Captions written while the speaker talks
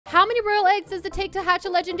How many royal eggs does it take to hatch a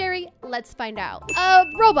legendary? Let's find out. A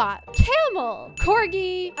robot, camel,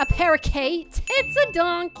 corgi, a parakeet. It's a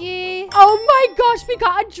donkey. Oh my gosh, we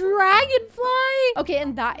got a dragonfly. Okay,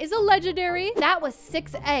 and that is a legendary. That was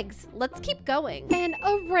 6 eggs. Let's keep going. An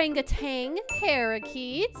orangutan,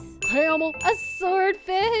 parakeet, camel, a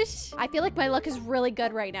swordfish. I feel like my luck is really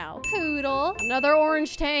good right now. Poodle, another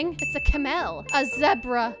orange tang. It's a camel, a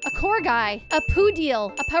zebra, a corgi, a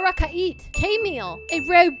poodle, a parakeet, camel, a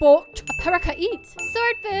robot, a parakeet,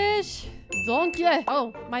 swordfish, donkey.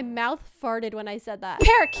 Oh, my mouth farted when I said that.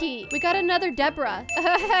 Parakeet. We got another Deborah.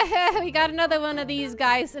 We got another one of these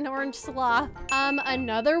guys, an orange sloth.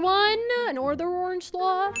 Another one, another orange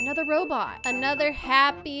sloth, another robot, another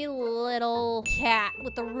happy little cat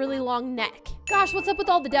with a really long neck. Gosh, what's up with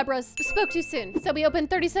all the Deborahs? Spoke too soon. So we opened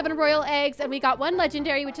 37 royal eggs and we got 1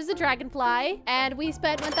 legendary, which is a dragonfly. And we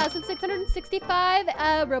spent 1,665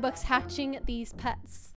 Robux hatching these pets.